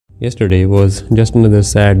Yesterday was just another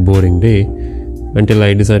sad, boring day until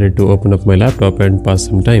I decided to open up my laptop and pass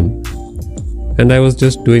some time. And I was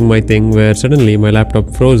just doing my thing where suddenly my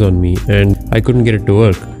laptop froze on me and I couldn't get it to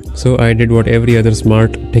work. So I did what every other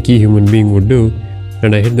smart, techie human being would do,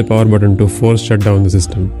 and I hit the power button to force shut down the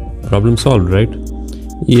system. Problem solved, right?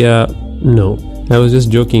 Yeah, no. I was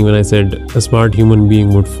just joking when I said a smart human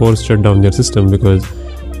being would force shut down their system, because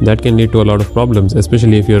that can lead to a lot of problems,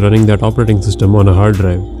 especially if you're running that operating system on a hard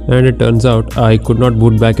drive. And it turns out I could not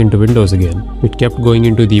boot back into Windows again. It kept going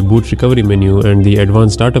into the boot recovery menu and the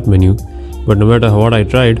advanced startup menu, but no matter what I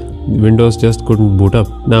tried, Windows just couldn't boot up.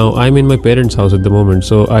 Now I'm in my parents' house at the moment,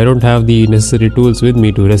 so I don't have the necessary tools with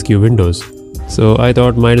me to rescue Windows. So I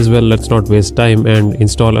thought might as well let's not waste time and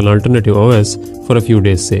install an alternative OS for a few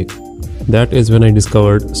days' sake. That is when I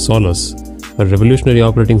discovered Solus, a revolutionary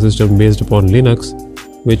operating system based upon Linux,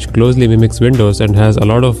 which closely mimics Windows and has a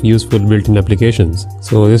lot of useful built-in applications.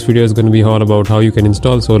 So this video is going to be all about how you can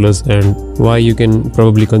install Solus and why you can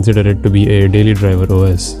probably consider it to be a daily driver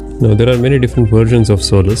OS. Now there are many different versions of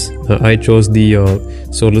Solus. I chose the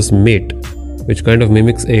Solus MATE, which kind of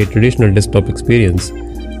mimics a traditional desktop experience.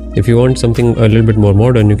 If you want something a little bit more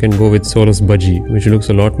modern, you can go with Solus Budgie, which looks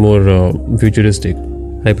a lot more futuristic.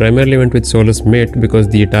 I primarily went with Solus MATE because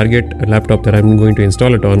the target laptop that I'm going to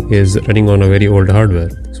install it on is running on a very old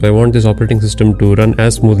hardware. So I want this operating system to run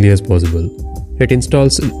as smoothly as possible. It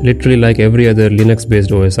installs literally like every other Linux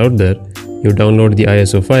based OS out there. You download the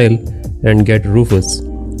ISO file and get Rufus.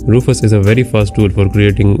 Rufus is a very fast tool for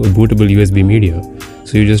creating bootable USB media.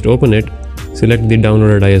 So you just open it, select the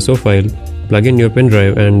downloaded ISO file, plug in your pen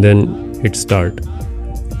drive and then hit start.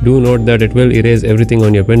 Do note that it will erase everything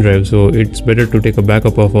on your pen drive, so it's better to take a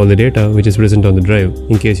backup of all the data which is present on the drive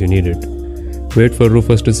in case you need it. Wait for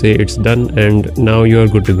Rufus to say it's done and now you are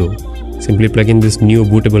good to go. Simply plug in this new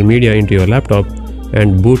bootable media into your laptop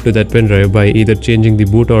and boot to that pen drive by either changing the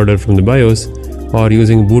boot order from the BIOS or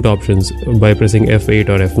using boot options by pressing F8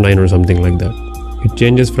 or F9 or something like that. It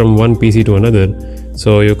changes from one PC to another,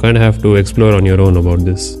 so you kind of have to explore on your own about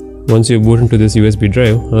this. Once you boot into this USB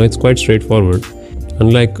drive, it's quite straightforward.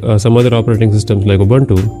 Unlike some other operating systems like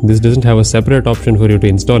Ubuntu, this doesn't have a separate option for you to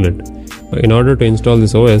install it. In order to install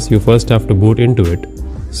this OS, you first have to boot into it.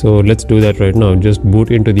 So let's do that right now. Just boot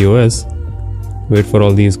into the OS, wait for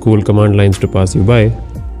all these cool command lines to pass you by,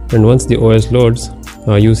 and once the OS loads,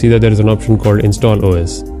 you see that there is an option called Install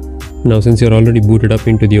OS. Now since you're already booted up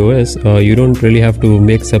into the OS, you don't really have to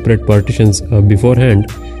make separate partitions beforehand.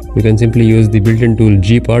 You can simply use the built-in tool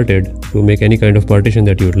gparted to make any kind of partition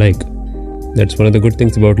that you would like. That's one of the good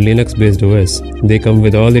things about Linux-based OS. They come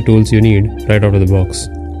with all the tools you need right out of the box.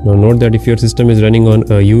 Now note that if your system is running on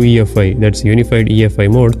a UEFI, that's Unified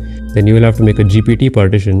EFI mode, then you will have to make a GPT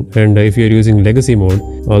partition, and if you're using legacy mode,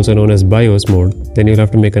 also known as BIOS mode, then you'll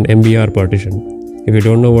have to make an MBR partition. If you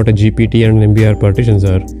don't know what a GPT and an MBR partitions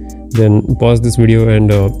are, then pause this video and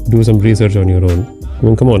do some research on your own. I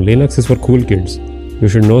mean, come on, Linux is for cool kids. You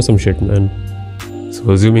should know some shit, man.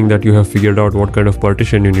 So assuming that you have figured out what kind of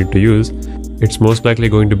partition you need to use, it's most likely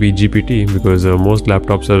going to be GPT, because most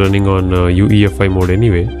laptops are running on UEFI mode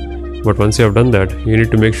anyway. But once you have done that, you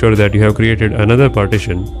need to make sure that you have created another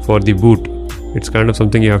partition for the boot. It's kind of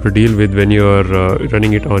something you have to deal with when you are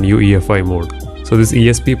running it on UEFI mode. So this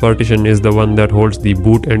ESP partition is the one that holds the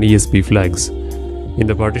boot and ESP flags. In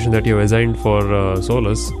the partition that you have assigned for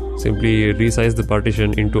Solus, simply resize the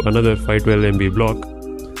partition into another 512 MB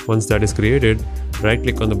block. Once that is created, right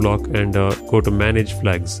click on the block and go to Manage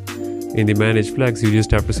Flags. In the Manage Flags, you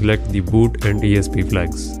just have to select the boot and ESP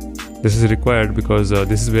flags. This is required because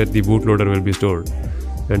this is where the bootloader will be stored.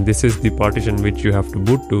 And this is the partition which you have to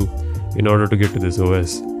boot to in order to get to this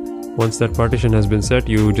OS. Once that partition has been set,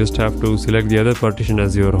 you just have to select the other partition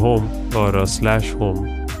as your home or a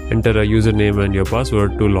 /home. Enter a username and your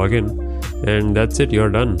password to log in. And that's it, you're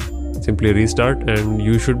done. Simply restart and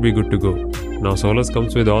you should be good to go. Now Solus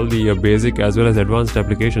comes with all the basic as well as advanced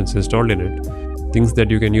applications installed in it. Things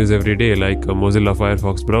that you can use every day like Mozilla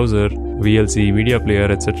Firefox browser, VLC media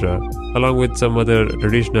player, etc. Along with some other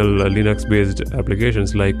traditional Linux based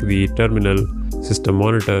applications like the terminal, system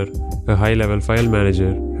monitor, a high level file manager,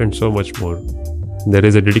 and so much more. There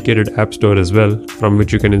is a dedicated app store as well, from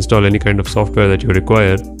which you can install any kind of software that you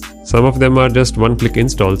require. Some of them are just one-click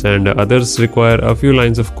installs and others require a few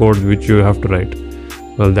lines of code which you have to write.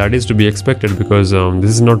 Well, that is to be expected because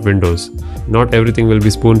this is not Windows. Not everything will be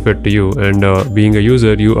spoon-fed to you, and being a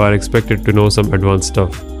user, you are expected to know some advanced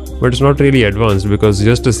stuff. But it's not really advanced because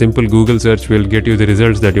just a simple Google search will get you the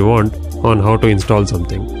results that you want on how to install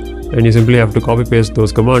something. And you simply have to copy-paste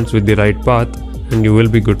those commands with the right path and you will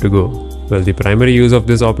be good to go. Well, the primary use of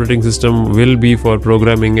this operating system will be for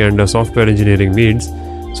programming and software engineering needs,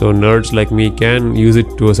 so nerds like me can use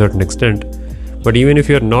it to a certain extent. But even if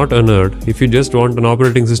you're not a nerd, if you just want an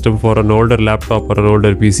operating system for an older laptop or an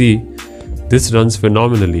older PC, this runs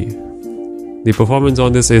phenomenally. The performance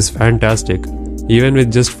on this is fantastic. Even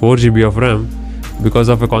with just 4 GB of RAM, because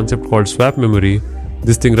of a concept called swap memory,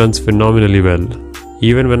 this thing runs phenomenally well.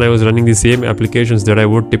 Even when I was running the same applications that I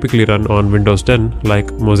would typically run on Windows 10, like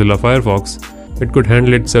Mozilla Firefox, it could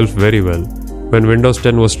handle itself very well. When Windows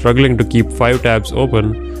 10 was struggling to keep 5 tabs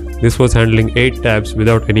open, this was handling 8 tabs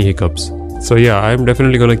without any hiccups. So yeah, I'm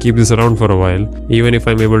definitely gonna keep this around for a while, even if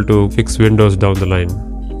I'm able to fix Windows down the line.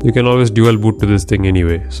 You can always dual boot to this thing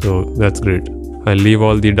anyway, so that's great. I'll leave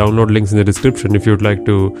all the download links in the description if you'd like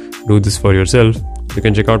to do this for yourself. You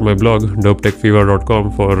can check out my blog,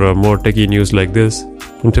 dopetechfever.com, for more techie news like this.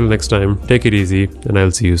 Until next time, take it easy, and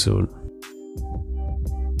I'll see you soon.